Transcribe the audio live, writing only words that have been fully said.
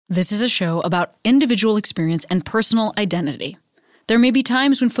This is a show about individual experience and personal identity. There may be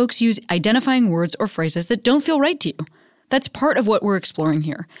times when folks use identifying words or phrases that don't feel right to you. That's part of what we're exploring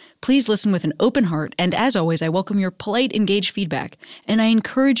here. Please listen with an open heart, and as always, I welcome your polite, engaged feedback, and I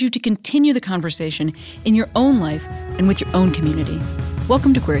encourage you to continue the conversation in your own life and with your own community.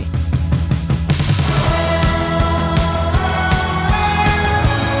 Welcome to Query.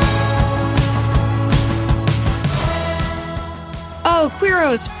 Oh,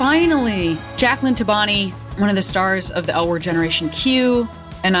 Queeros, finally! Jacqueline Tabani, one of the stars of the L Word Generation Q,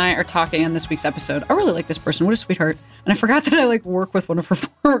 and I are talking on this week's episode. I really like this person. What a sweetheart. And I forgot that I work with one of her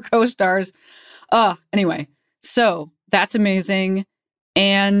former co-stars. Anyway, so that's amazing.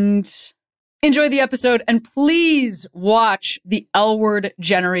 And enjoy the episode. And please watch the L Word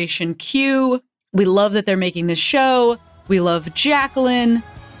Generation Q. We love that they're making this show. We love Jacqueline.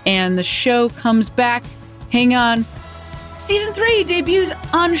 And the show comes back. Hang on. Season 3 debuts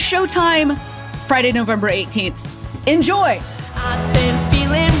on Showtime Friday, November 18th. Enjoy! I've been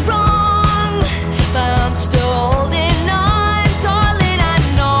feeling wrong, but I'm still holding on, darling.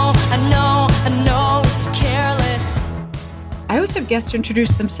 I know it's careless. I always have guests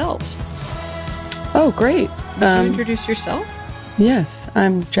introduce themselves. Oh, great. Would you introduce yourself? Yes,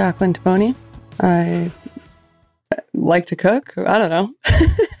 I'm Jacqueline Taboni. I like to cook. I don't know.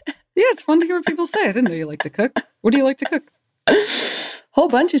 Yeah, it's fun to hear what people say. I didn't know you like to cook. What do you like to cook? Whole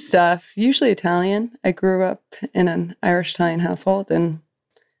bunch of stuff, usually Italian. I grew up in an Irish-Italian household, and,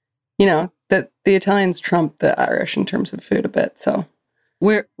 you know, the Italians trump the Irish in terms of food a bit, so.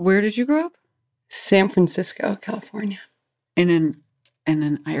 Where did you grow up? San Francisco, California. In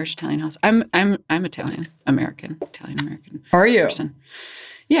an Irish-Italian house. I'm Italian American. Are you? Person.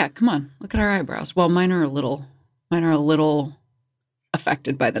 Yeah, come on. Look at our eyebrows. Well, mine are a little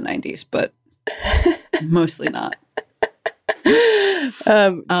affected by the 90s, but mostly not.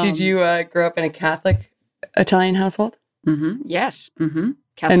 Did you grow up in a Catholic Italian household? Mm-hmm. Yes. Mm-hmm.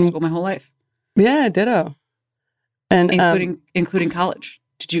 Catholic school my whole life. Yeah, ditto. And including college.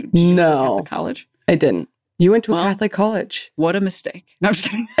 Did you no, go to Catholic college? I didn't. You went to a Catholic college. What a mistake. No, I'm just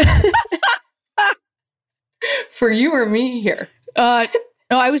kidding. For you or me here? No,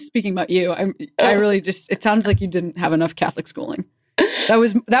 I was speaking about you. I really just, it sounds like you didn't have enough Catholic schooling. That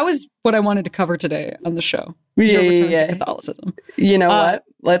was what I wanted to cover today on the show. Yeah. To Catholicism. You know what?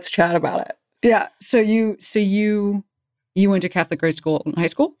 Let's chat about it. Yeah. So you went to Catholic grade school in high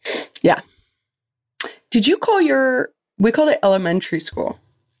school? Yeah. Did you call we called it elementary school?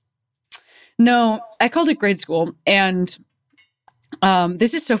 No, I called it grade school. And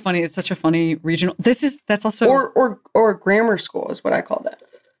this is so funny. It's such a funny regional. That's also or grammar school is what I called it.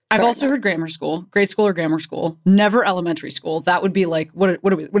 I've also heard grammar school, grade school or grammar school, never elementary school. That would be like, what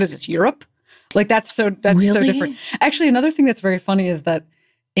is this, Europe? That's so different. Actually, another thing that's very funny is that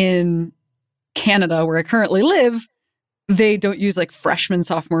in Canada, where I currently live, they don't use freshman,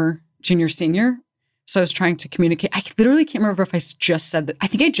 sophomore, junior, senior. So I was trying to communicate. I literally can't remember if I just said that. I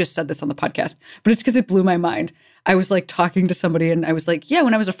think I just said this on the podcast, but it's because it blew my mind. I was talking to somebody and I was like, yeah,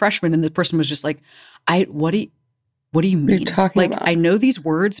 when I was a freshman, and the person was just like, what do you mean? What are you talking about? I know these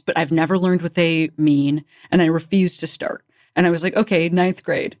words, but I've never learned what they mean, and I refuse to start. And I was like, okay, 9th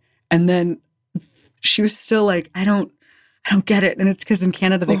grade. And then she was still like, I don't get it. And it's because in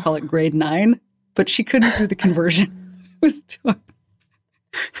Canada they call it grade 9, but she couldn't do the conversion. It was too hard.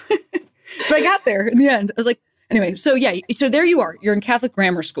 But I got there in the end. I was like, anyway, so yeah, so there you are. You're in Catholic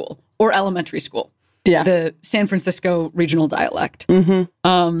grammar school or elementary school. Yeah. The San Francisco regional dialect.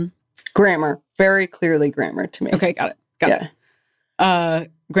 Mm-hmm. Grammar. Very clearly grammar to me. Okay, got it.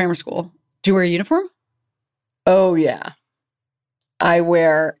 Grammar school. Do you wear a uniform? Oh, yeah. I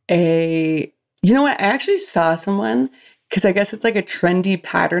wear you know what? I actually saw someone, because I guess it's a trendy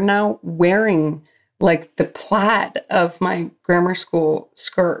pattern now, wearing the plaid of my grammar school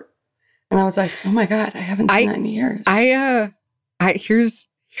skirt. And I was like, oh my God, I haven't seen that in years.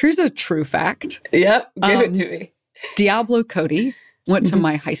 Here's a true fact. Yep, give it to me. Diablo Cody went to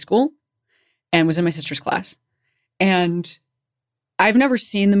my high school and was in my sister's class. And I've never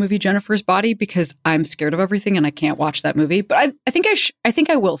seen the movie Jennifer's Body because I'm scared of everything and I can't watch that movie. But I think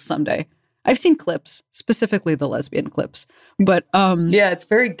I will someday. I've seen clips, specifically the lesbian clips. But yeah, it's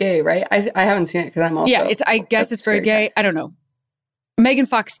very gay, right? I haven't seen it because I'm also I guess it's very gay. I don't know. Megan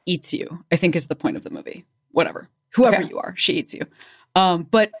Fox eats you, I think is the point of the movie. Whatever. Whoever you are, she eats you.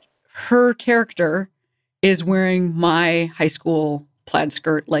 But her character is wearing my high school plaid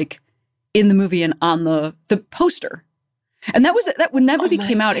skirt, in the movie and on the poster. And that when that movie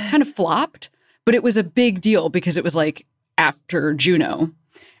came out, it kind of flopped, but it was a big deal because it was after Juno.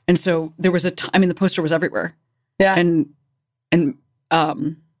 And so there was the poster was everywhere. Yeah. And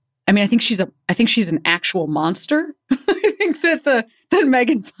I mean, I think she's an actual monster. I think that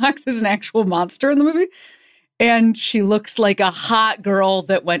Megan Fox is an actual monster in the movie. And she looks like a hot girl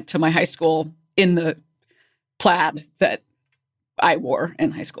that went to my high school in the plaid that I wore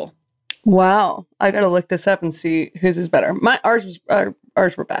in high school. Wow. I got to look this up and see whose is better. Ours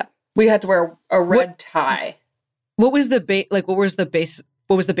were bad. We had to wear a red tie. What was the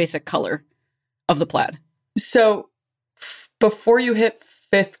basic color of the plaid? So before you hit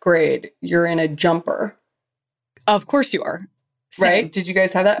 5th grade, you're in a jumper. Of course you are. Same. Right? Did you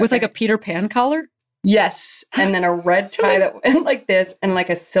guys have that? With like a Peter Pan collar? Yes. And then a red tie that went like this and like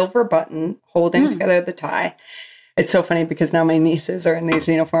a silver button holding together the tie. It's so funny because now my nieces are in these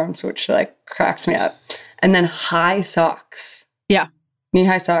uniforms, which like cracks me up. And then high socks. Yeah.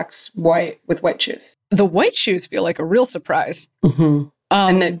 Knee-high socks, white with white shoes. The white shoes feel like a real surprise. Mm-hmm.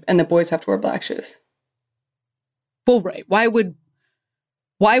 And the boys have to wear black shoes. Well, right. Why would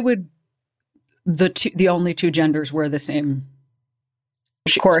the only two genders wear the same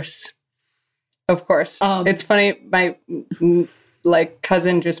shoes? Of course. It's funny. My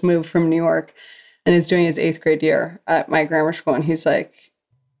cousin just moved from New York and is doing his 8th grade year at my grammar school. And he's like,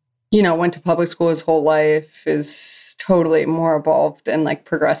 went to public school his whole life, is totally more evolved and like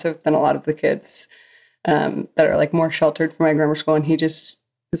progressive than a lot of the kids that are like more sheltered from my grammar school. And he just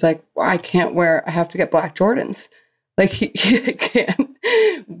is like, well, I have to get black Jordans. Like he can't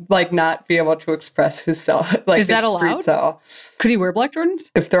like not be able to express himself. Like, is that allowed? Could he wear black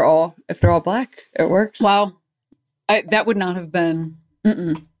Jordans? If they're all black, it works. Wow, that would not have been.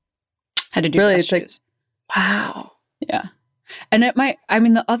 Had to do really. It's shoes. Like, wow. Yeah, and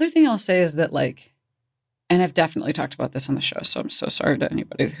the other thing I'll say is that like, and I've definitely talked about this on the show, so I'm so sorry to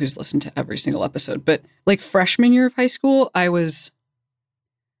anybody who's listened to every single episode. But like freshman year of high school, I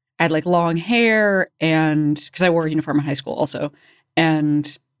had like long hair, and because I wore a uniform in high school also,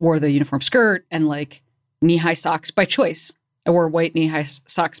 and wore the uniform skirt and like knee-high socks by choice. I wore white knee-high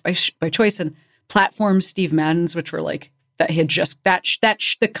socks by choice, and platform Steve Maddens, which were like that had just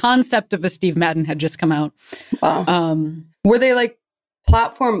the concept of a Steve Madden had just come out. Wow. Were they like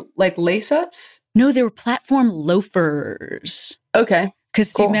platform like lace-ups? No, they were platform loafers. Okay, because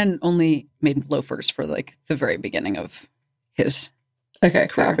Steve Madden only made loafers for like the very beginning of his. Okay,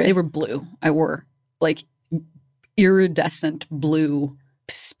 copy. They were blue. I wore like iridescent blue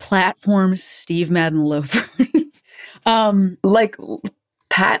platform Steve Madden loafers. Like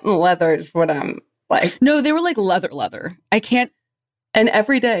patent leather is what I'm like. No, they were like leather. I can't. And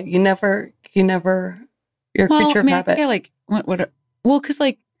every day, you're a creature of habit. I like what? Well, because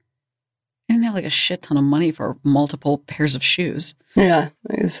like I didn't have like a shit ton of money for multiple pairs of shoes. Yeah,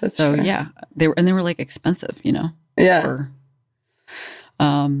 I guess that's so true. Yeah, they were like expensive, Yeah.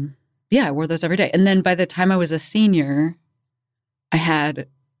 Yeah, I wore those every day. And then by the time I was a senior, I had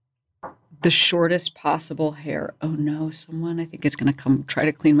the shortest possible hair. Oh no, someone I think is going to come try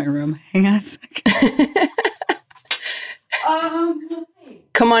to clean my room. Hang on a second.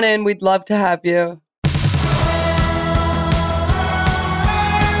 Come on in. We'd love to have you.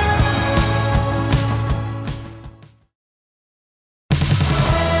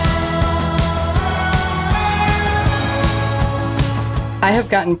 I have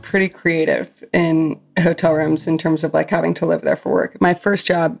gotten pretty creative in hotel rooms in terms of like having to live there for work. My first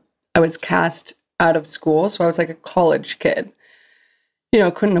job, I was cast out of school. So I was like a college kid,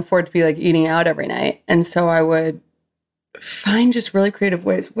 couldn't afford to be like eating out every night. And so I would find just really creative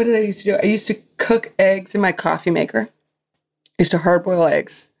ways. What did I used to do? I used to cook eggs in my coffee maker. I used to hard boil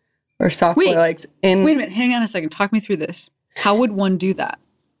eggs or soft boil eggs. Wait a minute. Hang on a second. Talk me through this. How would one do that?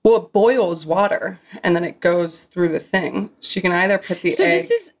 Well, it boils water, and then it goes through the thing. So you can either put the egg...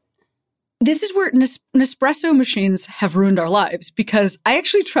 So this is where Nespresso machines have ruined our lives, because I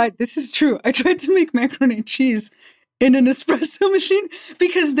actually tried... This is true. I tried to make macaroni and cheese in an espresso machine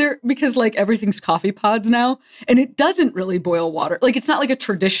because like everything's coffee pods now, and it doesn't really boil water. Like it's not like a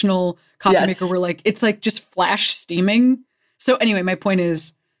traditional coffee maker where like it's like just flash steaming. So anyway, my point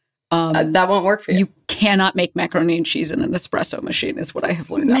is... that won't work for you. You cannot make macaroni and cheese in an espresso machine is what I have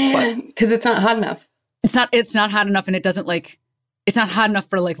learned. Because it's not hot enough. It's not hot enough, and it doesn't like, it's not hot enough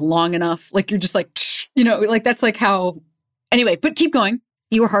for like long enough. Like you're just like, like that's like how, anyway, but keep going.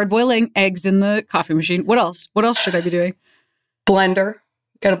 You were hard boiling eggs in the coffee machine. What else? What else should I be doing? Blender.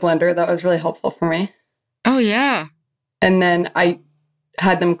 Got a blender. That was really helpful for me. Oh yeah. And then I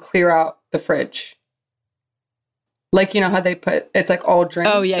had them clear out the fridge. Like, how they put, it's like all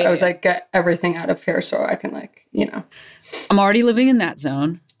drinks. Oh, yeah. I was like, get everything out of here so I can like, I'm already living in that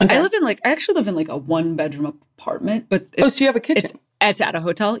zone. Okay. I actually live in like a 1-bedroom apartment, but so you have a kitchen? It's at a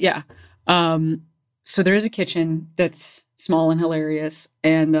hotel. Yeah. So there is a kitchen that's small and hilarious.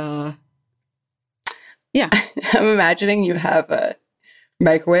 And yeah. I'm imagining you have a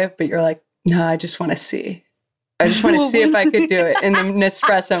microwave, but you're like, no, I just want to see. I just want to see if I could do it in the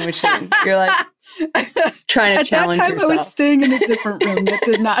Nespresso machine. You're like trying to challenge At that time, yourself. I was staying in a different room that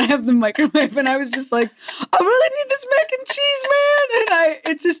did not have the microwave, and I was just like, I really need this mac and cheese, man.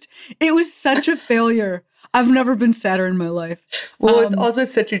 And it was such a failure. I've never been sadder in my life. Well, it's also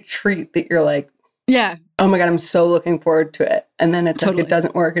such a treat that you're like, Yeah, oh my God, I'm so looking forward to it. And then it's Totally. like, it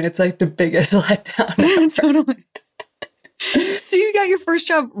doesn't work. And it's like the biggest letdown ever. totally. So you got your first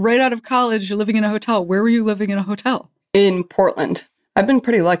job right out of college. You're living in a hotel. Where were you living in a hotel? In Portland. I've been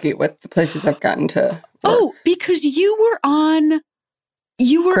pretty lucky with the places I've gotten to work. Oh, because you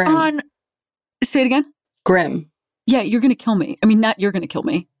were Grimm. on, say it again. Grimm. Yeah, you're going to kill me. I mean, not you're going to kill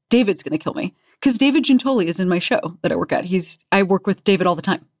me. David's going to kill me. Because David Gentoli is in my show that I work at. I work with David all the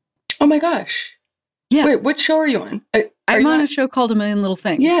time. Oh my gosh. Yeah. Wait, what show are you on? I'm on a show called A Million Little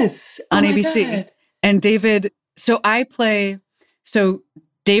Things. Yes. On Oh my ABC. God. And David, so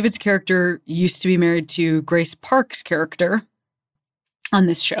David's character used to be married to Grace Park's character on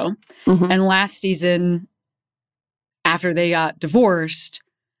this show. Mhm. And last season, after they got divorced,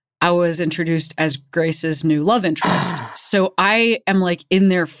 I was introduced as Grace's new love interest. So I am like in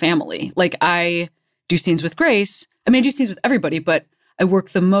their family. Like I do scenes with Grace. I mean, I do scenes with everybody, but I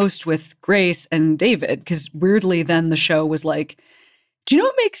work the most with Grace and David because weirdly then the show was like, do you know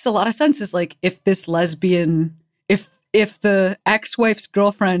what makes a lot of sense is like if this lesbian, if the ex-wife's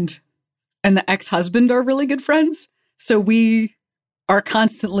girlfriend and the ex-husband are really good friends, so we are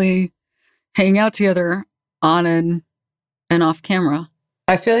constantly hanging out together on and off camera.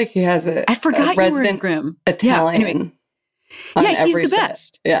 I feel like he has I forgot a you were in resident Grimm. Italian. Yeah, anyway. on Yeah, he's every the set.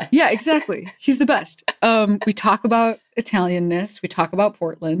 best. Yeah. Yeah, exactly. He's the best. We talk about Italianness. We talk about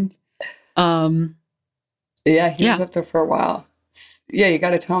Portland. Yeah, he Yeah. was up there for a while. Yeah, you got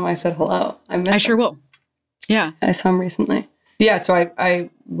to tell him I said hello. I sure will. Yeah. I saw him recently. Yeah, so I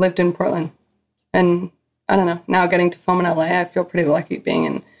lived in Portland. And I don't know, now getting to film in LA, I feel pretty lucky being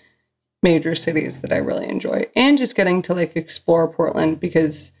in major cities that I really enjoy. And just getting to like explore Portland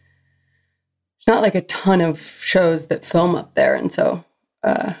because there's not like a ton of shows that film up there. And so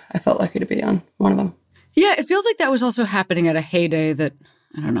I felt lucky to be on one of them. Yeah, it feels like that was also happening at a heyday that,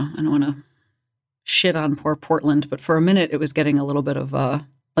 I don't know, I don't want to shit on poor Portland, but for a minute it was getting a little bit of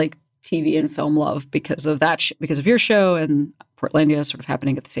like TV and film love because of that, because of your show and Portlandia sort of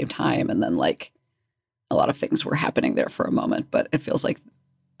happening at the same time. And then like a lot of things were happening there for a moment, but it feels like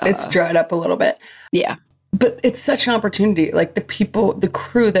It's dried up a little bit. yeah. But it's such an opportunity. Like the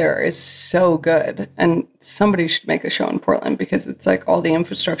crew there is so good. And somebody should make a show in Portland because it's like all the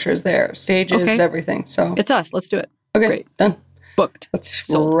infrastructure is there, stages, Okay. everything. So, It's us. Let's do it. okay, great. done. Booked. Let's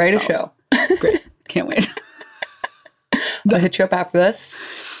Sold. write a Solved. show. Great. Can't wait. I'll hit you up after this.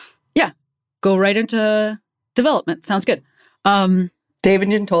 Yeah. Go right into development. Sounds good. David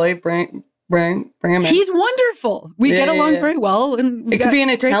Gentoli, bring him in. He's wonderful. We get Yeah, along yeah. very well. And we It could got be an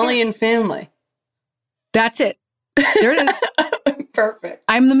great hair. Italian family. That's it. There it is. Perfect.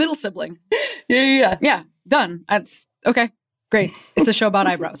 I'm the middle sibling. Yeah. Yeah, done. That's okay. Great. It's a show about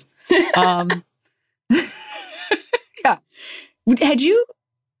eyebrows. Yeah. Had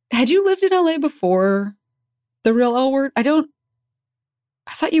you lived in LA before the real L Word? I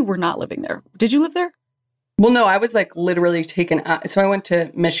thought you were not living there. Did you live there? Well, no, I was like literally taken out. So I went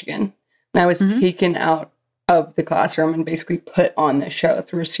to Michigan and I was Mhm. taken out of the classroom and basically put on this show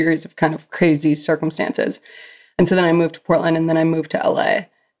through a series of kind of crazy circumstances. And so then I moved to Portland and then I moved to LA.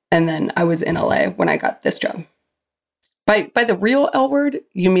 And then I was in LA when I got this job. By the real L Word,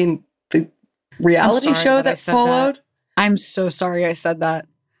 you mean the reality sorry show that I that said followed? I'm so sorry I said that.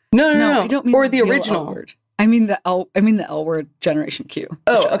 No. I don't mean or the real original. L Word. I mean the L Word Generation Q. the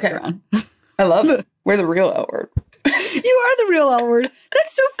Oh, show okay. you're on. I love it. We're the real L Word. You are the real L Word.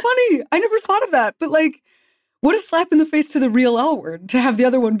 That's so funny. I never thought of that. But like, what a slap in the face to the real L Word to have the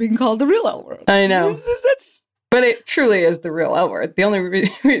other one being called the real L Word. I know. That's But it truly is the real L Word. The only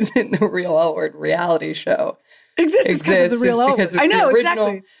reason the real L Word reality show exists because of the exists real is L because Word. of I the know, original-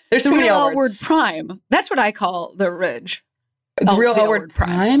 exactly. There's The so many real L L Words. Word Prime. That's what I call the Ridge. The real the L L Word Word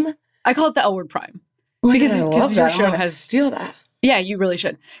Prime. I call it the L Word Prime. Oh my Because- God, I because love your that. I'm show gonna has- steal that. Yeah, you really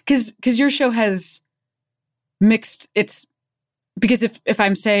should. Because your show has mixed it's because if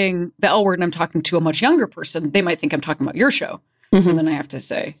I'm saying the L Word and I'm talking to a much younger person, they might think I'm talking about your show. So Mhm. then I have to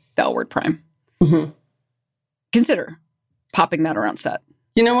say the L Word Prime. Mhm. Consider popping that around set.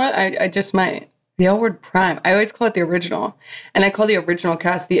 You know what? I just might. The L Word Prime. I always call it the original. And I call the original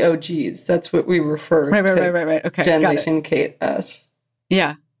cast the OGs. That's what we refer Right. to Okay, got it. Generation Kate as.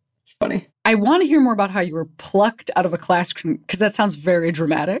 Yeah. It's funny. I want to hear more about how you were plucked out of a classroom because that sounds very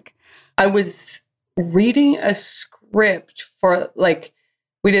dramatic. I was reading a script for like,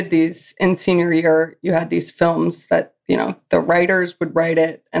 we did these in senior year. You had these films that, you know, the writers would write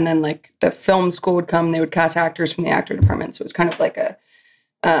it, and then like the film school would come, they would cast actors from the actor department. So it was kind of like a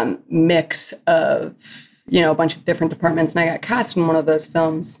mix of, you know, a bunch of different departments. And I got cast in one of those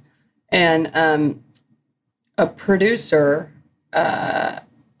films. And a producer,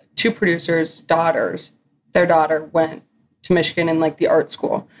 two producers' daughters, their daughter went to Michigan in like the art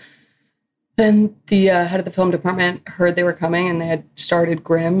school. Then the head of the film department heard they were coming and they had started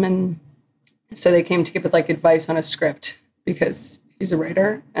Grimm. And so they came to give like advice on a script because he's a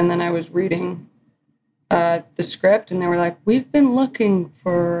writer. And then I was reading the script and they were like, we've been looking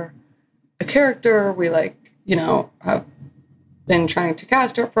for a character. We like, you know, have been trying to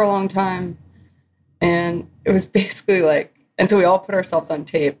cast her for a long time. And it was basically like, and so we all put ourselves on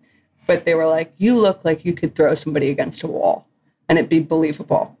tape, but they were like, you look like you could throw somebody against a wall and it'd be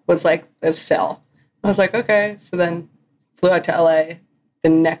believable, was like the sell. I was like, okay. So then flew out to LA the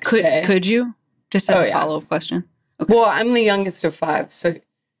next day. Could you? Just as a follow-up question. Okay. Well, I'm the youngest of 5, so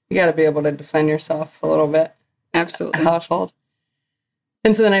you got to be able to defend yourself a little bit. Absolutely. Household.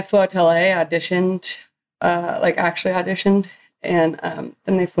 And so then I flew out to LA, auditioned, actually auditioned. And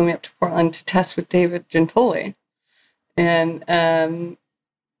then they flew me up to Portland to test with David Gentoli. And then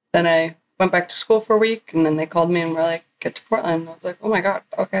I went back to school for a week, and then they called me and were like, get to Portland. And I was like, oh my God,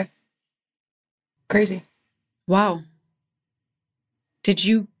 okay. Crazy. Wow. Did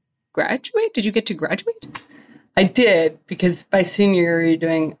you graduate? Did you get to graduate? I did, because by senior year, you're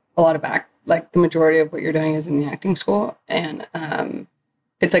doing a lot of the majority of what you're doing is in the acting school. And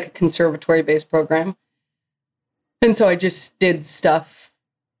it's like a conservatory-based program. And so I just did stuff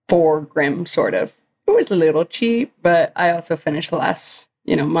for Grimm, sort of. It was a little cheap, but I also finished the last,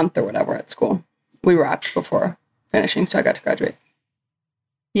 month or whatever at school. We wrapped before finishing, so I got to graduate.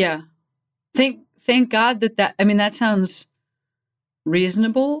 Yeah. Thank God that sounds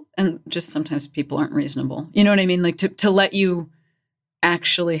reasonable, and just sometimes people aren't reasonable. You know what I mean? Like to let you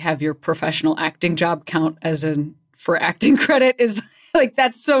actually have your professional acting job count as for acting credit is like,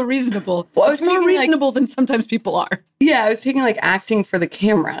 that's so reasonable. Well, it's more reasonable than sometimes people are. Yeah, I was taking acting for the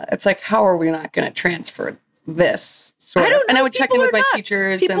camera. It's like, how are we not going to transfer this? I don't know. And I would check in with my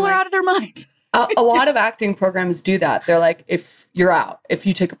teachers. People are out of their mind. A lot of acting programs do that. They're like, if you're out, if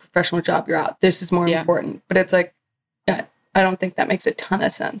you take a professional job, you're out. This is more important. But it's like, I don't think that makes a ton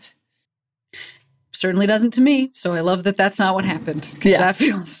of sense. Certainly doesn't to me. So I love that that's not what happened. Yeah. That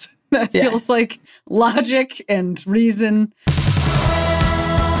feels like logic and reason.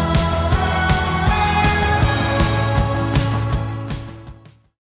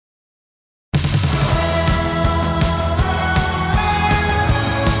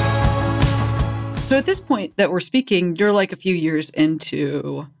 So at this point that we're speaking, you're like a few years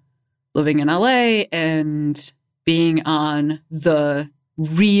into living in LA and being on the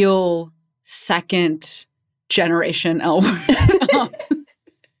real second generation L Word.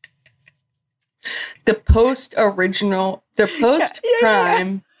 The post-original, the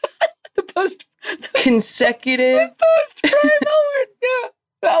post-prime, consecutive. The post-prime L Word, yeah.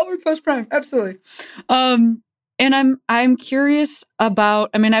 The L Word post-prime, absolutely. And I'm curious about,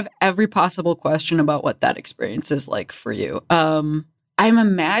 I have every possible question about what that experience is like for you. I'm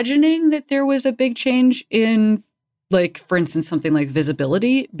imagining that there was a big change in, for instance, something like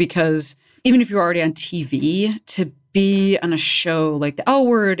visibility, because even if you're already on TV, to be on a show like The L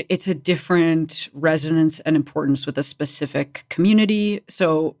Word, it's a different resonance and importance with a specific community.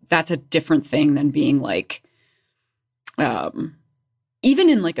 So that's a different thing than being even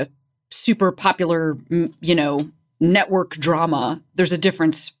in a super popular, network drama, there's a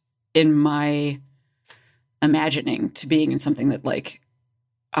difference in my imagining to being in something that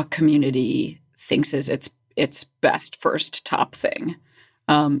a community thinks is its best first top thing.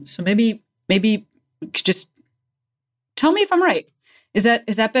 So maybe just tell me if I'm right. Has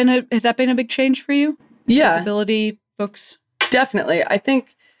that been a big change for you? Yeah. Visibility, folks? Definitely. I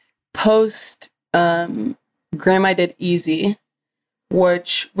think post Grimm, I did Easy,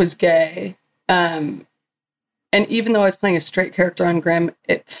 which was gay. And even though I was playing a straight character on Grimm,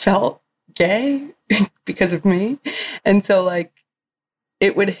 it felt gay because of me. And so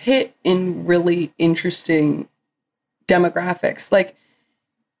it would hit in really interesting demographics.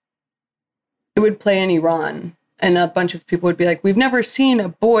 It would play in Iran, and a bunch of people would be like, we've never seen a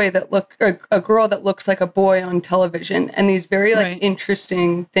girl that looks like a boy on television. And these very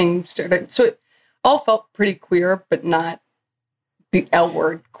interesting things started. So it all felt pretty queer, but not the L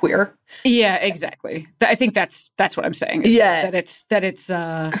Word queer. Yeah, exactly. I think that's what I'm saying. That it's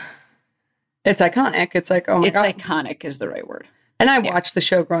It's iconic. It's like, oh my It's God. iconic is the right word. And I Yeah. watched the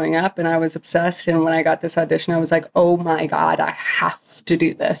show growing up and I was obsessed. And when I got this audition, I was like, oh my God, I have to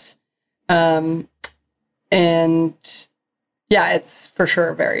do this. And yeah, it's for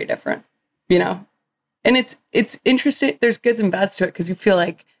sure very different, you know? And it's interesting. There's goods and bads to it because you feel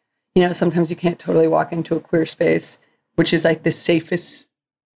like, you know, sometimes you can't totally walk into a queer space, which is like the safest,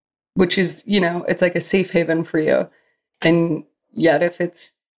 which is, you know, it's like a safe haven for you. And yet if it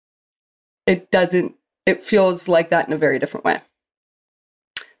feels like that in a very different way.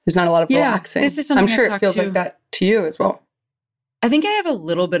 There's not a lot of Yeah, relaxing. this is something I'm sure I've it talked feels to- like that to you as well. I think I have a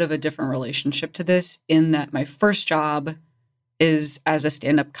little bit of a different relationship to this in that my first job is as a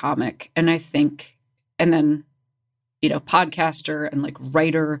stand-up comic. And I think, and then, you know, podcaster and like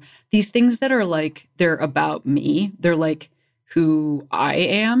writer, these things that are like, they're about me. They're like who I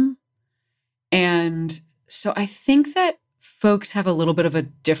am. And so I think that folks have a little bit of a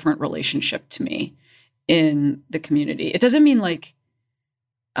different relationship to me in the community. It doesn't mean like,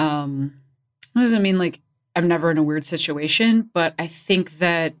 it doesn't mean like I'm never in a weird situation, but I think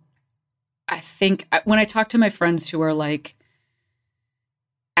when I talk to my friends who are like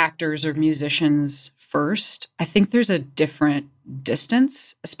actors or musicians first, I think there's a different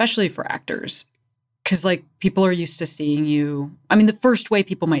distance, especially for actors. Because like people are used to seeing you. I mean, the first way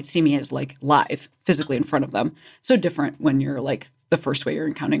people might see me is like live, physically in front of them. So different when you're like the first way you're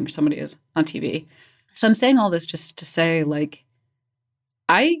encountering somebody is on TV. So I'm saying all this just to say like,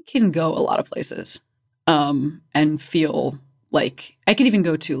 I can go a lot of places and feel like I could even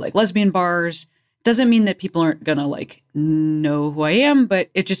go to like lesbian bars. Doesn't mean that people aren't gonna like know who I am, but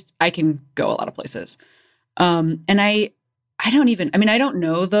I can go a lot of places. And I don't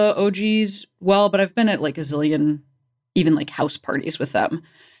know the OGs well, but I've been at like a zillion, even like house parties with them.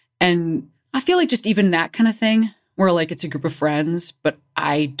 And I feel like just even that kind of thing where like it's a group of friends, but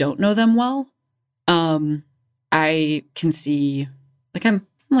I don't know them well. I can see like I'm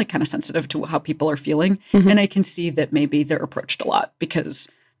like kind of sensitive to how people are feeling. Mhm. And I can see that maybe they're approached a lot because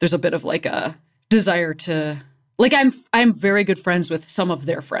there's a bit of like a desire to like, I'm very good friends with some of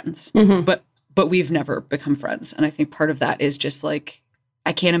their friends, Mhm. but we've never become friends. And I think part of that is just like,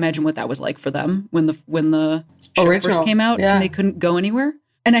 I can't imagine what that was like for them when the show first Original, came out yeah. and they couldn't go anywhere.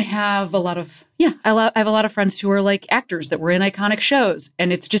 And I have a lot of, I have a lot of friends who are like actors that were in iconic shows.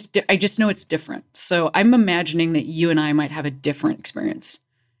 And it's just, I just know it's different. So I'm imagining that you and I might have a different experience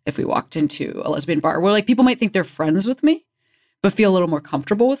if we walked into a lesbian bar where like people might think they're friends with me, but feel a little more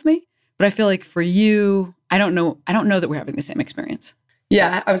comfortable with me. But I feel like for you, I don't know that we're having the same experience.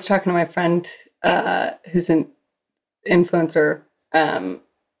 Yeah, I was talking to my friend who's an influencer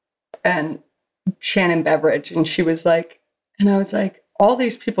and Shannon Beveridge, and she was like, and I was like, all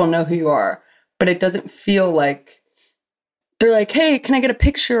these people know who you are, but it doesn't feel like they're like, hey, can I get a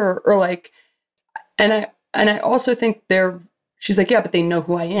picture? Or like, and I also think she's like, yeah, but they know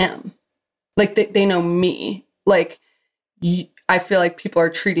who I am. Like they know me. Like I feel like people are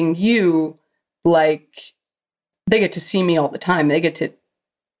treating you like they get to see me all the time. They get to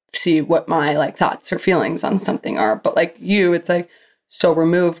see what my like thoughts or feelings on something are. But like you, it's like so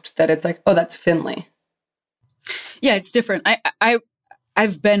removed that it's like, oh, that's Finley. Yeah, it's different.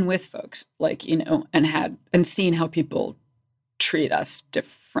 I've been with folks like, you know, and seen how people treat us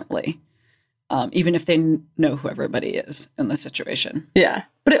differently, even if they know who everybody is in the situation. Yeah.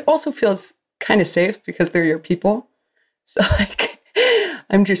 But it also feels kind of safe because they're your people. So like,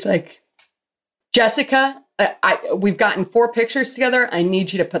 I'm just like, Jessica, we've gotten 4 pictures together. I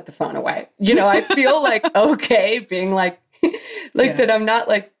need you to put the phone away. You know, I feel like, okay, being like Yeah. that I'm not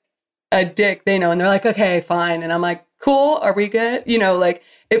like a dick, they know. And they're like, okay, fine. And I'm like, cool. Are we good? You know, like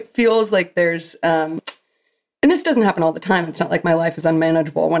it feels like there's, and this doesn't happen all the time. It's not like my life is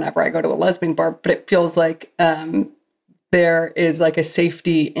unmanageable whenever I go to a lesbian bar, but it feels like there is like a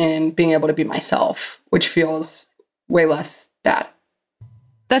safety in being able to be myself, which feels way less bad.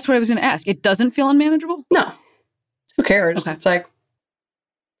 That's what I was going to ask. It doesn't feel unmanageable? No, who cares? Okay. It's like,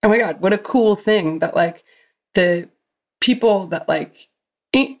 oh my God, what a cool thing that like the people that like,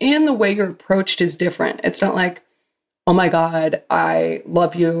 and the way you're approached is different. It's not like, oh my God, I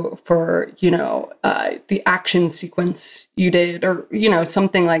love you for, you know, the action sequence you did or, you know,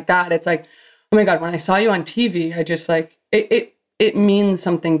 something like that. It's like, oh my God, when I saw you on TV, I just like, it means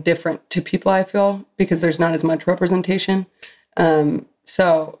something different to people, I feel, because there's not as much representation.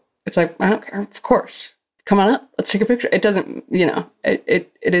 So it's like, I don't care. Of course, come on up. Let's take a picture. It doesn't, you know,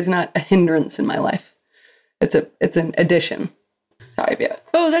 it is not a hindrance in my life. It's an addition. That's how I view it.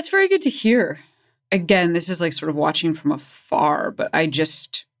 Oh, that's very good to hear. Again, this is like sort of watching from afar, but I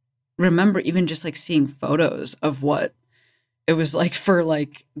just remember even just like seeing photos of what it was like for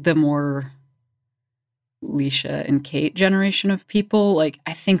like the more Leisha and Kate generation of people, like,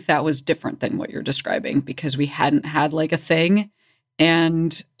 I think that was different than what you're describing because we hadn't had like a thing.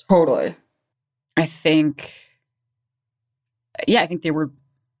 And Totally. I think they were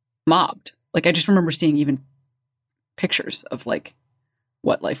mobbed. Like, I just remember seeing even pictures of like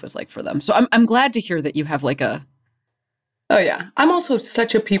what life was like for them. So I'm glad to hear that you have like a. Oh yeah. I'm also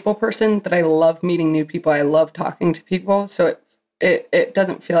such a people person that I love meeting new people. I love talking to people. So it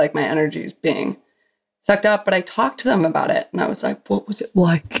doesn't feel like my energy is being sucked up, but I talked to them about it and I was like, what was it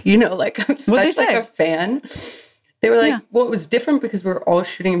like? You know, like I'm such like a fan. They were like, well, it was different because we were all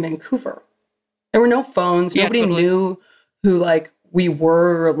shooting in Vancouver. There were no phones. Nobody knew who like we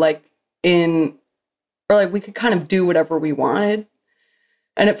were like in, or like we could kind of do whatever we wanted.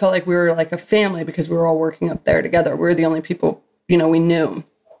 And it felt like we were like a family because we were all working up there together. We were the only people, you know, we knew.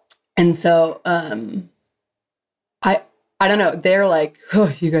 And so I don't know. They're like,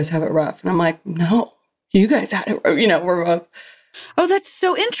 oh, you guys have it rough. And I'm like, no, you guys had it rough. You know, we're rough. Oh, that's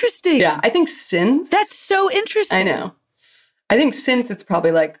so interesting. Yeah, I think since. That's so interesting. I know. I think since it's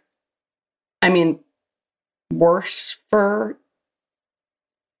probably like, I mean, worse for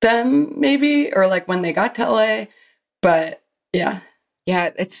them maybe, or like when they got to LA. But yeah.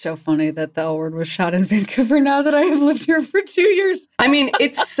 Yeah, it's so funny that the L Word was shot in Vancouver now that I have lived here for 2 years. I mean,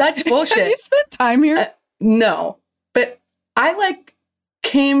 it's such bullshit. Have you spent time here? No. But I like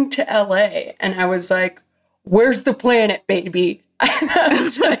came to LA and I was like, where's the planet, baby? And I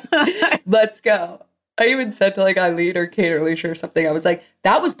was like, let's go. I even said to like Eileen or Kate or Leisha or something, I was like,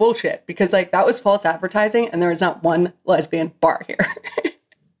 that was bullshit because like that was false advertising and there was not one lesbian bar here.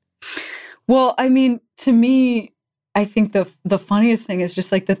 Well, I mean, to me, I think the funniest thing is just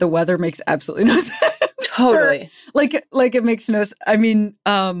like that the weather makes absolutely no sense. Totally. Like it makes no sense. I mean,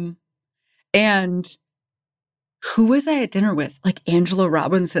 and who was I at dinner with? Like Angela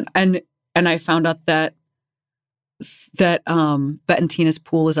Robinson. And I found out that Bet and Tina's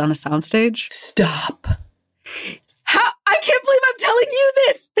pool is on a soundstage. Stop. How? I can't believe I'm telling you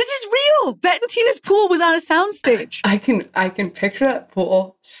this. This is real. Bet and Tina's pool was on a soundstage. I can picture that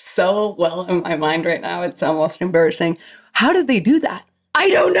pool so well in my mind right now. It's almost embarrassing. How did they do that? I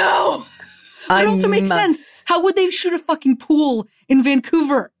don't know. But it also makes sense. How would they shoot a fucking pool in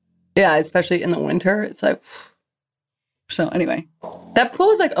Vancouver? Yeah, especially in the winter. It's like. So anyway. That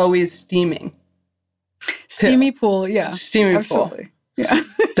pool is like always steaming. Steamy pool, yeah. Steamy absolutely. Pool. Yeah.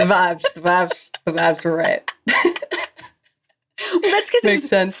 The vibes were right. Well, that's because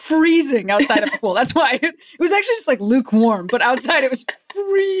it was freezing outside of the pool. That's why it was actually just like lukewarm, but outside it was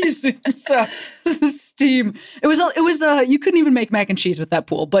freezing. So the steam. It was you couldn't even make mac and cheese with that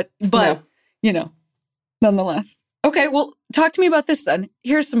pool, but no. You know, nonetheless. Okay, well, talk to me about this then.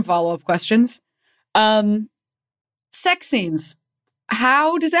 Here's some follow-up questions. Sex scenes.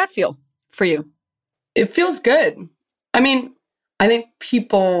 How does that feel for you? It feels good. I mean, I think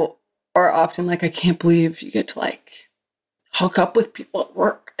people are often like, I can't believe you get to like hook up with people at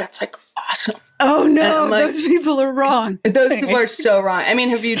work. That's like awesome. Oh no, like, those people are wrong. Those people are so wrong. I mean,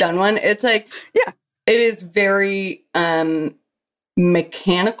 have you done one? It's like, yeah, it is very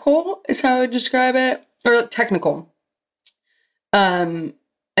mechanical is how I would describe it, or technical. And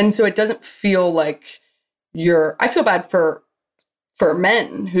so it doesn't feel like I feel bad for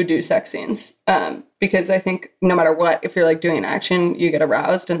men who do sex scenes, because I think no matter what, if you're like doing an action, you get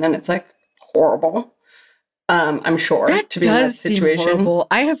aroused and then it's like horrible. I'm sure that to be in that situation. Seem horrible.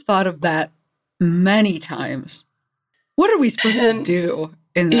 I have thought of that many times. What are we supposed to do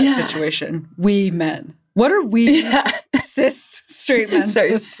in that situation? We men. What are we cis straight men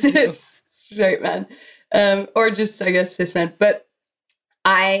supposed to do? Straight men, or just I guess cis men. But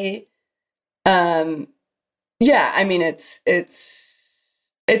I mean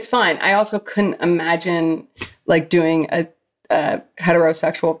it's fine. I also couldn't imagine like doing a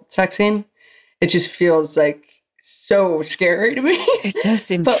heterosexual sex scene. It just feels like so scary to me. It does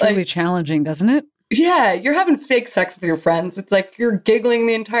seem truly challenging, doesn't it? Yeah, you're having fake sex with your friends. It's like you're giggling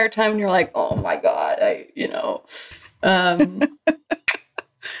the entire time and you're like, oh my God,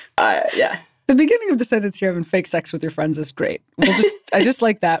 yeah. The beginning of the sentence, you're having fake sex with your friends is great. I just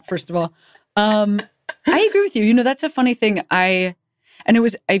like that, first of all. I agree with you. You know, that's a funny thing. I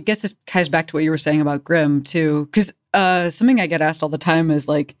guess this ties back to what you were saying about Grimm too. Because something I get asked all the time is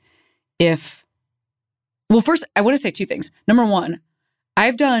like, first I want to say two things. Number one,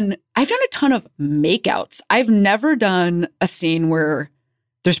 I've done a ton of makeouts. I've never done a scene where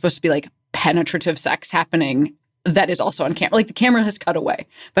there's supposed to be like penetrative sex happening that is also on camera. Like the camera has cut away,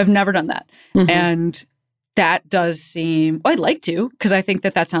 but I've never done that. Mm-hmm. And that does seem, I'd like to, because I think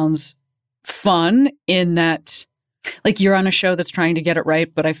that sounds fun in that, like, you're on a show that's trying to get it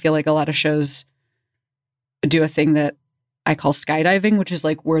right, but I feel like a lot of shows do a thing that I call skydiving, which is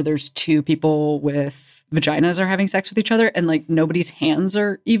like where there's two people with vaginas are having sex with each other and like nobody's hands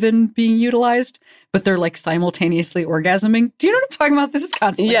are even being utilized, but they're like simultaneously orgasming. Do you know what I'm talking about? This is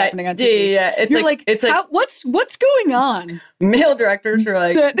constantly happening on TV. Yeah. It's You're like, it's like what's going on? male directors are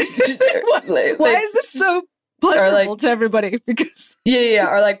like, Why is this so pleasurable to everybody? Because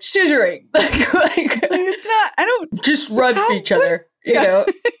are like scissoring. like it's not. I don't just rub each other. You know,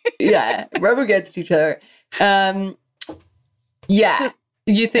 rub against each other. So,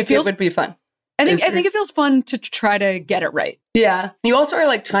 you think it would be fun? I think it feels fun to try to get it right. Yeah, you also are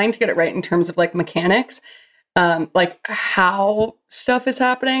like trying to get it right in terms of like mechanics, like how stuff is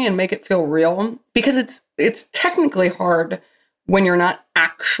happening and make it feel real, because it's technically hard when you're not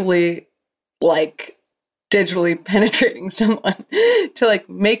actually like digitally penetrating someone to like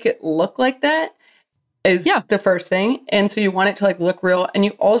make it look like that is the first thing. And so you want it to like look real, and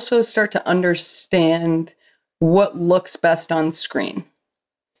you also start to understand what looks best on screen.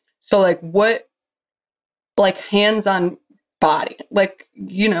 So like what, like hands on body, like,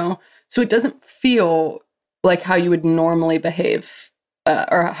 you know, so it doesn't feel like how you would normally behave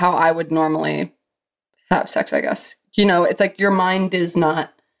or how I would normally have sex, I guess. You know, it's like your mind is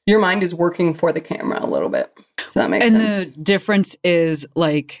working for the camera a little bit. Does that make sense? And the difference is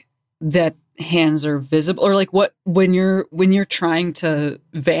like that hands are visible, or like what, when you're trying to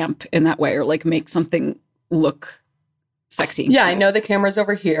vamp in that way or like make something look sexy. Yeah, I know the camera's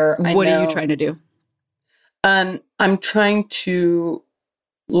over here. What are you trying to do? I'm trying to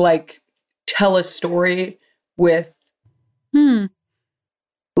like tell a story with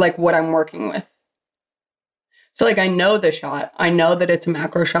like what I'm working with. So like I know the shot. I know that it's a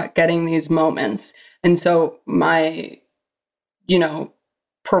macro shot getting these moments. And so my, you know,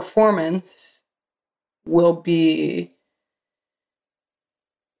 performance will be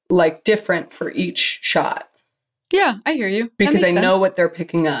like different for each shot. Yeah, I hear you. Because I know what they're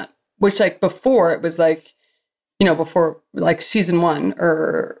picking up. Which like before it was like, you know, before like season 1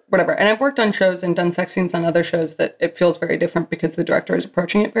 or whatever. And I've worked on shows and done sex scenes on other shows that it feels very different because the director is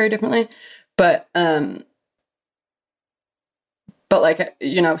approaching it very differently. But like,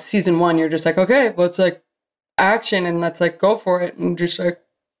 you know, season 1, you're just like, okay, well, it's like action and let's like go for it. And just like,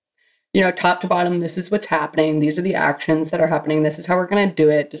 you know, top to bottom, this is what's happening. These are the actions that are happening. This is how we're going to do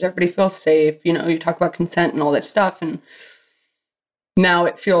it. Does everybody feel safe? You know, you talk about consent and all this stuff. And now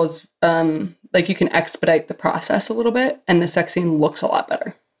it feels like you can expedite the process a little bit and the sex scene looks a lot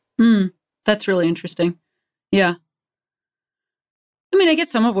better. That's really interesting. Yeah. I mean, I get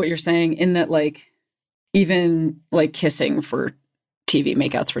some of what you're saying in that, like, even like kissing for TV,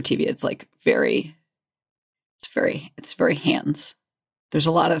 makeouts for TV, it's like it's very hands. There's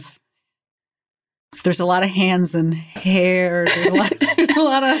a lot of hands and hair. There's a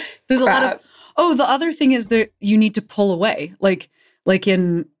lot of, oh, the other thing is that you need to pull away. Like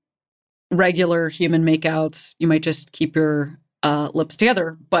in regular human makeouts, you might just keep your lips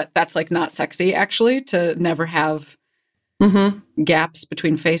together, but that's like not sexy actually to never have gaps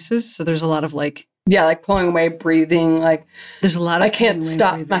between faces. So there's a lot of like, like pulling away, breathing. Like there's a lot of I can't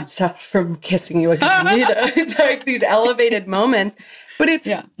stop myself from kissing you again. It's like these elevated moments, but it's.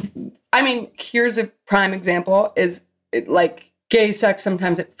 Yeah. I mean, here's a prime example: is it, like gay sex.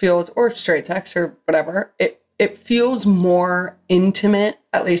 Sometimes it feels, or straight sex, or whatever. It feels more intimate,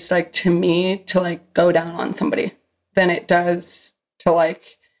 at least like to me, to like go down on somebody than it does to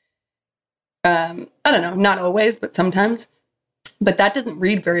like. I don't know, not always, but sometimes. But that doesn't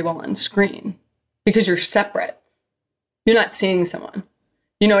read very well on screen. Because you're separate. You're not seeing someone.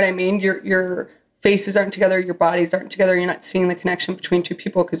 You know what I mean? Your faces aren't together, your bodies aren't together, you're not seeing the connection between two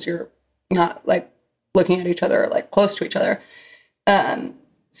people because you're not like looking at each other or like close to each other.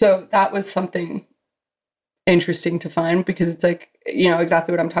 So that was something interesting to find because it's like, you know,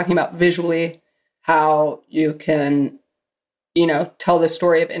 exactly what I'm talking about visually, how you can, you know, tell the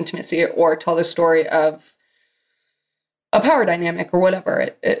story of intimacy or tell the story of a power dynamic or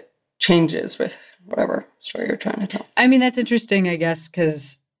whatever. It changes with whatever story you're trying to tell. I mean, that's interesting, I guess,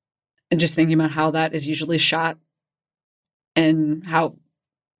 because just thinking about how that is usually shot and how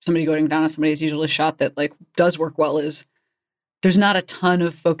somebody going down on somebody is usually shot that like does work well is there's not a ton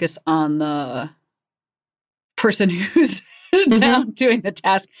of focus on the person who's down doing the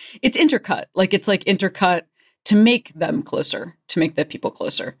task. It's intercut. Like it's like intercut to make them closer, to make the people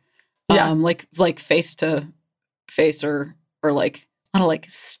closer. Yeah. Like face to face or like a lot of like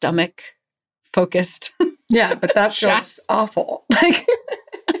stomach focused. Yeah, but that feels awful. Like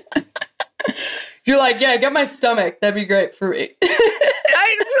you're like, yeah, get my stomach. That'd be great for me.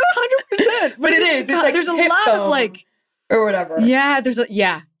 I 100%. But it is. It's like there's a lot of like or whatever. Yeah, there's a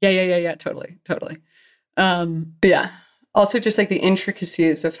yeah. Totally. Yeah. Also just like the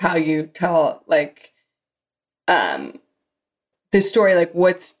intricacies of how you tell like the story, like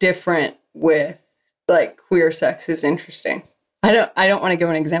what's different with like queer sex is interesting. I don't want to give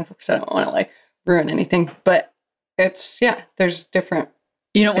an example because I don't want to like ruin anything, but it's there's different.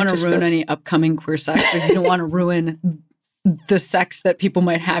 You don't want to ruin any upcoming queer sex, or you don't want to ruin the sex that people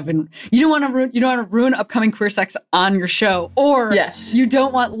might have, and you don't want to ruin upcoming queer sex on your show, or you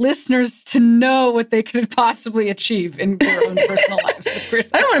don't want listeners to know what they could possibly achieve in their own personal lives with queer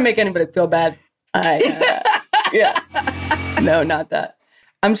sex. I don't want to make anybody feel bad. No, not that.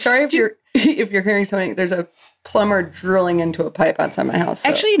 I'm sorry if you're hearing something. There's a plumber drilling into a pipe outside my house. So.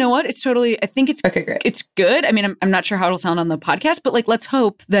 Actually, you know what? It's totally. I think it's okay. Great. It's good. I mean, I'm not sure how it'll sound on the podcast, but like, let's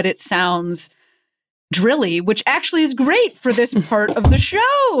hope that it sounds drilly, which actually is great for this part of the show.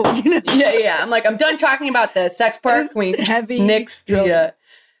 You know? Yeah. I'm done talking about the sex part. Can we heavy nix the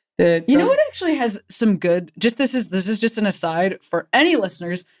you know what actually has some good? This is just an aside for any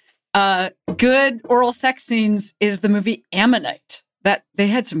listeners. Good oral sex scenes is the movie Ammonite. That they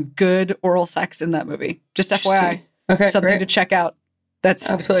had some good oral sex in that movie. Just FYI. Okay, something to check out. That's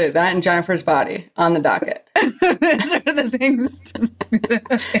absolutely that and Jennifer's Body on the docket. These are the things.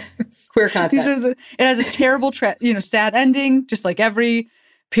 Queer content. It has a terrible, sad ending, just like every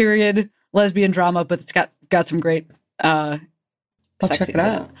period lesbian drama, but it's got some great sex check scenes it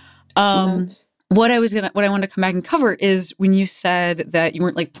out. in it. What I wanted to come back and cover is when you said that you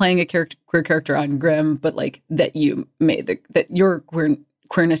weren't like playing a queer character on Grimm, but like that you made that your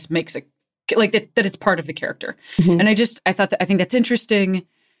queerness makes it like that it's part of the character. Mm-hmm. And I think that's interesting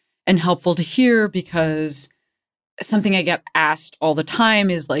and helpful to hear, because something I get asked all the time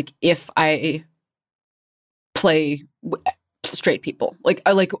is like, if I play straight people,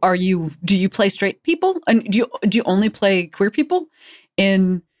 do you play straight people? And do you only play queer people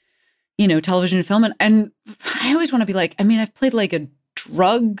in television and film? And I always want to be like, I mean, I've played like a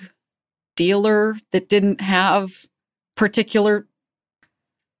drug dealer that didn't have particular,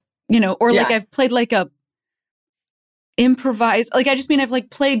 like I've played like a improvised, like, I just mean, I've like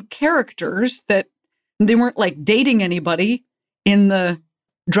played characters that they weren't like dating anybody in the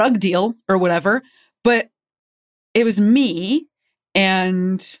drug deal or whatever, but it was me.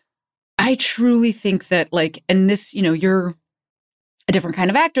 And I truly think that like, and this, you're a different kind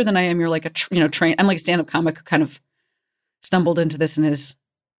of actor than I am. You're like a, trained, I'm like a stand-up comic who kind of stumbled into this and is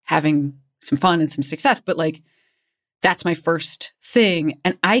having some fun and some success, but like, that's my first thing.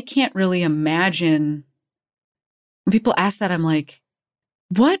 And I can't really imagine when people ask that, I'm like,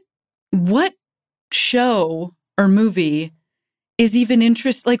 what show or movie is even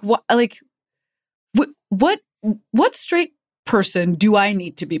what straight person do I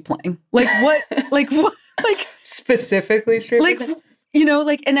need to be playing? Like what, like specifically straight like, person?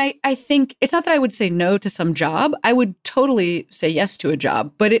 And I think it's not that I would say no to some job. I would totally say yes to a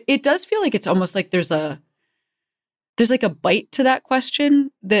job, but it does feel like it's almost like there's like a bite to that question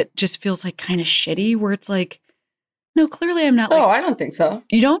that just feels like kind of shitty, where it's like, no, clearly I'm not. Oh, I don't think so.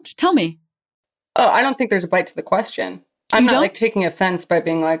 You don't? Tell me. Oh, I don't think there's a bite to the question. I'm not like taking offense by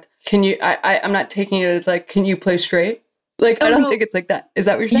being like, can you, I'm not taking it as like, can you play straight? Like, I don't think it's like that. Is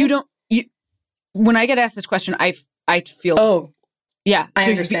that what you're saying? When I get asked this question, I feel. Oh, yeah. I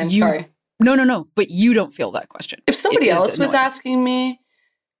understand. Sorry. No. But you don't feel that question. If somebody else was asking me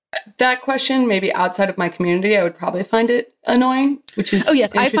that question, maybe outside of my community, I would probably find it annoying, which is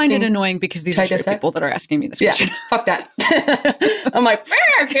I find it annoying because these are straight people that are asking me this question. Fuck that. I'm like,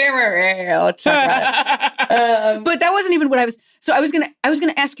 camera, but that wasn't even what I was. So I was gonna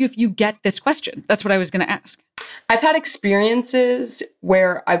ask you if you get this question. That's what I was gonna ask. I've had experiences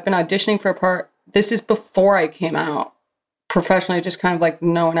where I've been auditioning for a part. This is before I came out professionally, just kind of like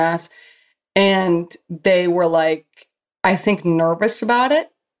no one asked, and they were like, I think nervous about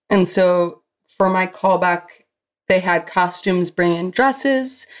it. And so for my callback, they had costumes bring in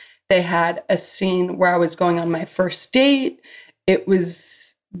dresses. They had a scene where I was going on my first date. It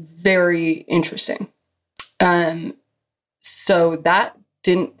was very interesting. So that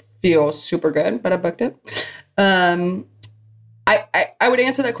didn't feel super good, but I booked it. I would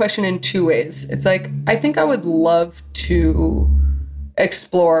answer that question in two ways. It's like, I think I would love to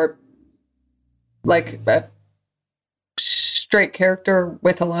explore like a straight character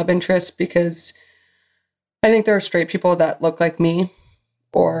with a love interest, because I think there are straight people that look like me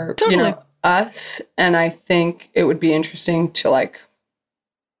or us, and I think it would be interesting to like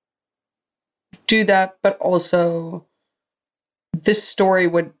do that, but also this story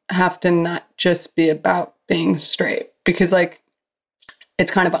would have to not just be about being straight, because like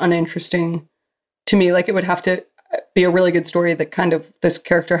it's kind of uninteresting to me. Like it would have to be a really good story that kind of this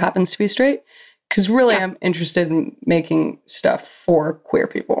character happens to be straight, Because really, I'm interested in making stuff for queer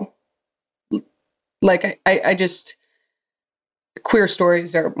people. Like, I just, queer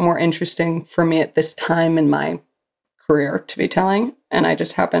stories are more interesting for me at this time in my career to be telling. And I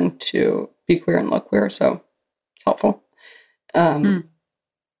just happen to be queer and look queer. So it's helpful. Yeah.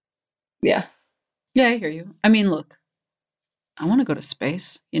 Yeah, I hear you. I mean, look, I want to go to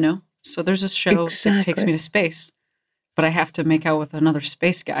space, So there's a show that takes me to space, but I have to make out with another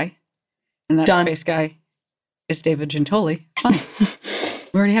space guy. And that space guy is David Gentoli. Fun.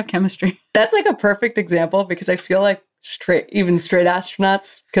 We already have chemistry. That's like a perfect example because I feel like straight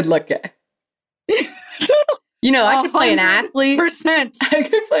astronauts could look gay. I could play an athlete. I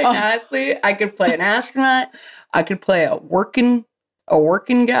could play an athlete. I could play an astronaut. I could play a working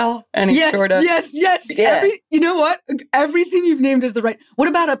gal. Yes. Yeah. You know what? Everything you've named is the right. What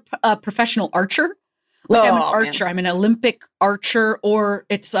about a professional archer? Like I'm an archer. Man. I'm an Olympic archer, or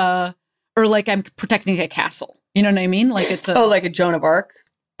it's or like I'm protecting a castle. You know what I mean? Like it's like a Joan of Arc.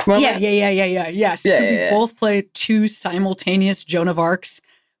 Yeah. Yes. Could we both play two simultaneous Joan of Arcs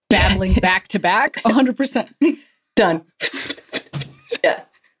battling back to back? 100%. Done. Yeah.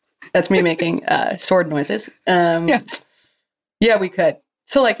 That's me making sword noises. Yeah, we could.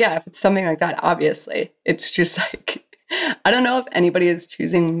 So if it's something like that, obviously, it's just like, I don't know if anybody is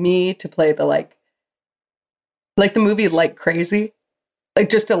choosing me to play the like the movie Like Crazy, like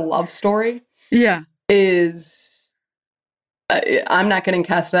just a love story. Yeah. Is I'm not getting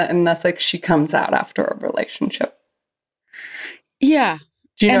cast that unless like she comes out after a relationship. Yeah.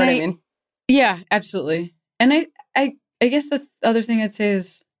 Do you know what I mean? Yeah, absolutely. And I guess the other thing I'd say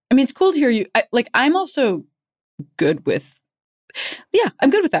is, I mean, it's cool to hear you. I'm also good with, I'm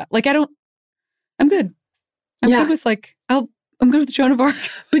good with that. I'm good. I'm good with I'm good with Joan of Arc.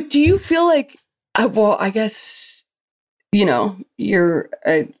 But do you feel like, I guess, you're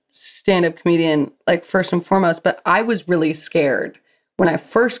a stand-up comedian, like first and foremost, but I was really scared when I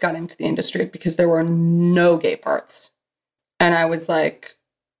first got into the industry because there were no gay parts. And I was like,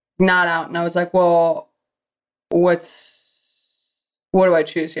 not out. And I was like, well, what do I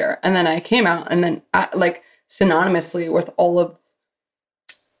choose here? And then I came out, and then synonymously with all of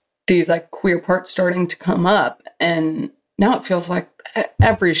these like queer parts starting to come up. And now it feels like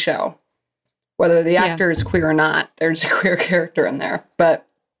every show, whether the actor is queer or not, there's a queer character in there. But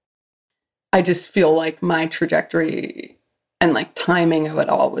I just feel like my trajectory and like timing of it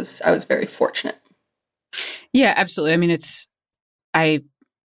all I was very fortunate. Yeah, absolutely. I mean, I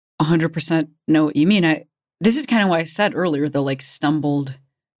 100% know what you mean. This is kind of why I said earlier, the stumbled.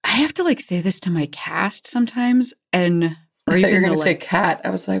 I have to say this to my cast sometimes, and or even you're going to say cat. I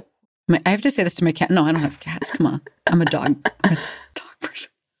was like, I have to say this to my cat. No, I don't have cats. Come on, I'm a dog. I'm a dog person.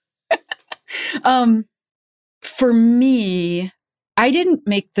 For me, I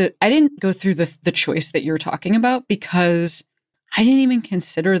didn't go through the choice that you're talking about because I didn't even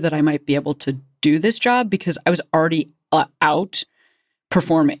consider that I might be able to do this job because I was already out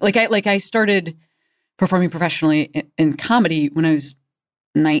performing. I started performing professionally in comedy when I was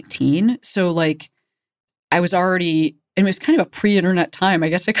 19. So I was already, and it was kind of a pre-internet time. I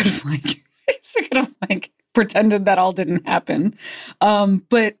guess I could have pretended that all didn't happen.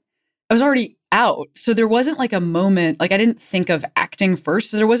 But I was already out. So there wasn't a moment, I didn't think of acting first.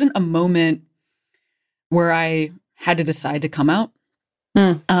 So there wasn't a moment where I had to decide to come out.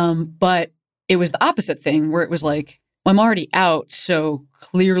 But it was the opposite thing where it was well, I'm already out. So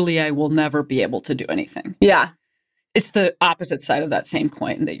clearly I will never be able to do anything. Yeah. It's the opposite side of that same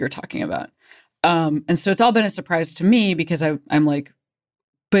coin that you're talking about. And so it's all been a surprise to me because I'm like,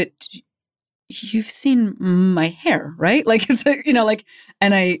 but you've seen my hair, right?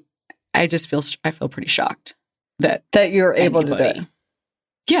 And I just feel pretty shocked that you're able to do it.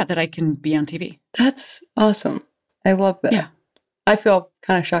 Yeah, that I can be on TV. That's awesome. I love that. Yeah. I feel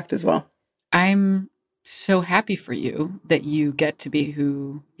kind of shocked as well. I'm so happy for you that you get to be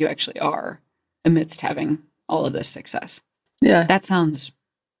who you actually are amidst having all of this success. Yeah. That sounds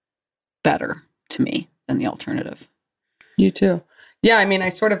better to me than the alternative. You too. Yeah, I mean, I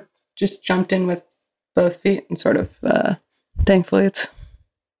sort of just jumped in with both feet and sort of, thankfully it's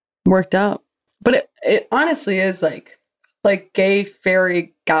worked out. But it honestly is like gay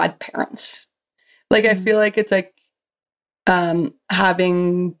fairy godparents. I feel like it's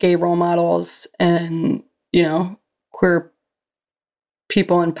having gay role models and, queer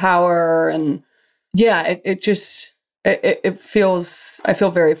people in power. And yeah, it feels, I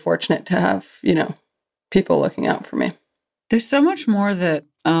feel very fortunate to have, people looking out for me. There's so much more that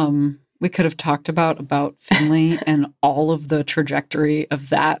we could have talked about Finley and all of the trajectory of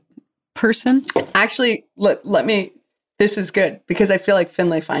that person. Actually, let me, this is good because I feel like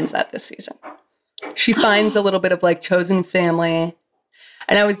Finley finds that this season. She finds a little bit of like chosen family.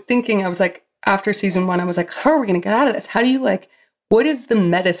 And I was thinking, I was like, after season 1, I was like, how are we going to get out of this? How do you like, what is the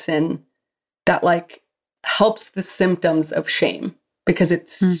medicine that like helps the symptoms of shame? Because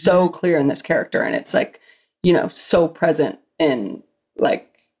it's so clear in this character, and it's like, you know, so present in like,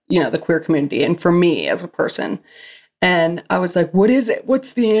 you know, the queer community and for me as a person. And I was like, what is it?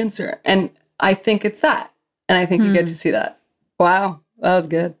 What's the answer? And I think it's that. And I think you get to see that. Wow. That was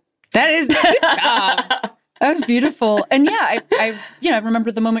good. That is good job. That was beautiful. And yeah, I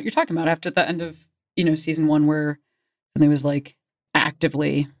remember the moment you're talking about after the end of, you know, season 1 where something was like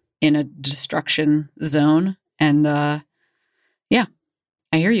actively in a destruction zone. And yeah,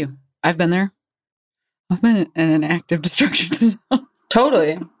 I hear you. I've been there. I've been in an active destruction zone.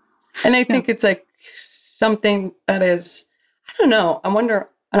 Totally. And I think it's like something that is, I don't know, I wonder,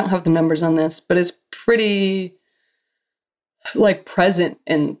 I don't have the numbers on this, but is pretty like present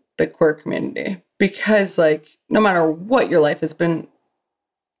in the queer community, because like no matter what your life has been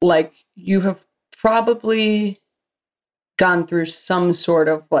like, you have probably gone through some sort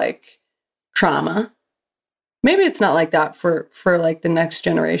of like trauma. Maybe it's not like that for like the next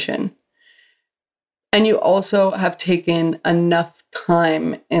generation. And you also have taken enough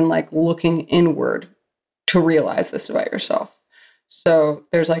time in like looking inward to realize this about yourself. So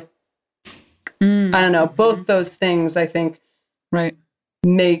there's like, I don't know, both those things I think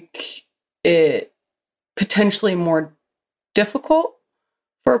make it potentially more difficult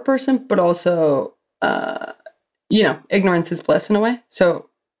for a person, but also, you know, ignorance is bliss in a way. So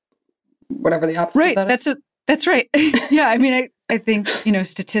whatever the opposite of that is. That's right. Yeah, I mean, I think, you know,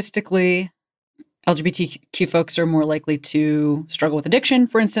 statistically, LGBTQ folks are more likely to struggle with addiction,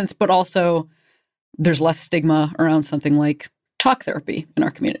 for instance, but also there's less stigma around something like talk therapy in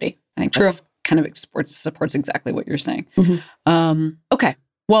our community. I think that's kind of supports exactly what you're saying. Okay.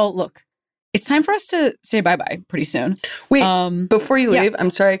 Well, look, it's time for us to say bye-bye pretty soon. Wait, before you leave,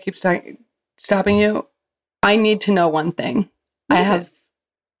 I'm sorry I keep stopping you. I need to know one thing.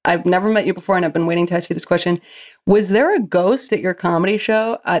 I've never met you before, and I've been waiting to ask you this question. Was there a ghost at your comedy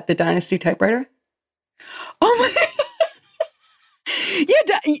show at the Dynasty Typewriter? Oh my!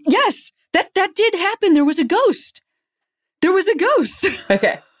 Yes, that did happen. There was a ghost.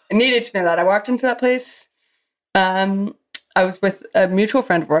 Okay, I needed to know that. I walked into that place. I was with a mutual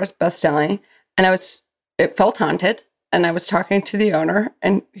friend of ours, Beth Stelling, and it felt haunted. And I was talking to the owner,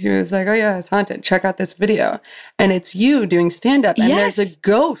 and he was like, oh yeah, it's haunted. Check out this video. And it's you doing stand-up, and there's a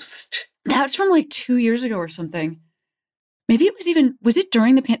ghost. That's from like 2 years ago or something. Maybe was it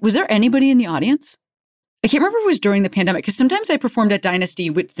during was there anybody in the audience? I can't remember if it was during the pandemic, because sometimes I performed at Dynasty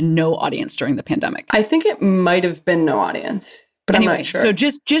with no audience during the pandemic. I think it might have been no audience, but anyway, I'm not sure. So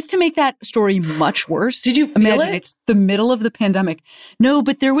just to make that story much worse. Did you feel it? It's the middle of the pandemic. No,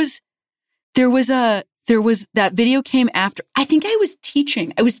 but there was that video came after. I think I was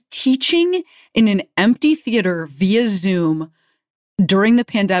teaching. I was teaching in an empty theater via Zoom during the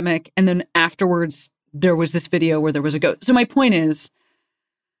pandemic. And then afterwards, there was this video where there was a ghost. So my point is,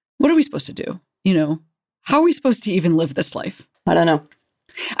 what are we supposed to do? You know, how are we supposed to even live this life? I don't know.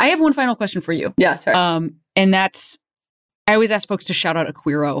 I have one final question for you. Yeah, sorry. And that's, I always ask folks to shout out a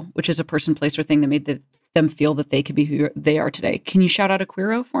queero, which is a person, place, or thing that made them feel that they could be who they are today. Can you shout out a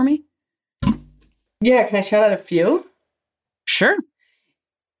queero for me? Yeah, can I shout out a few? Sure.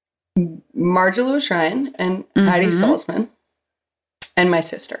 Marja Lewis Ryan and Heidi Salzman and my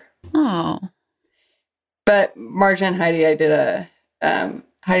sister. Oh. But Marja and Heidi, I did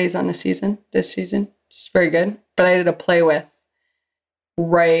Heidi's on this season. She's very good. But I did a play with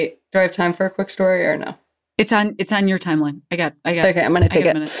do I have time for a quick story or no? It's on your timeline. I got Okay, I'm going to take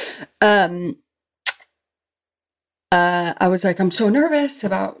it. I was like, I'm so nervous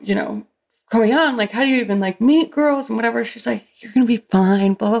about, you know, coming on, like, how do you even like meet girls and whatever? She's like, you're gonna be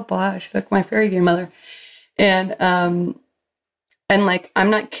fine, blah blah blah. She's like my fairy gay mother, and like, I'm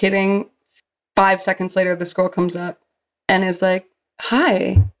not kidding. 5 seconds later, this girl comes up and is like,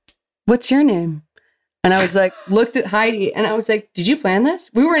 "Hi, what's your name?" And I was like, looked at Heidi, and I was like, "Did you plan this?"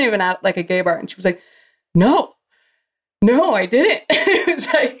 We weren't even at like a gay bar, and she was like, "No, I didn't." It was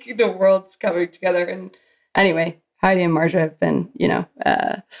like the world's coming together. And anyway, Heidi and Marja have been, you know,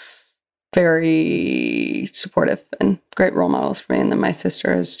 very supportive and great role models for me. And then my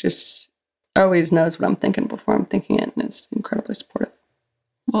sister is just always knows what I'm thinking before I'm thinking it, and is incredibly supportive.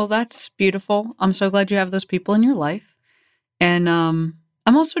 Well, that's beautiful. I'm so glad you have those people in your life. And I'm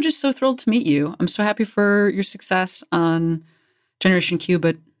also just so thrilled to meet you. I'm so happy for your success on Generation Q,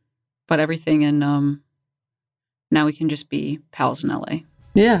 but everything. And now we can just be pals in LA.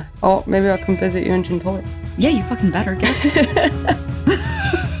 Yeah. Oh, maybe I'll come visit you in Gentilly. Yeah, you fucking better get.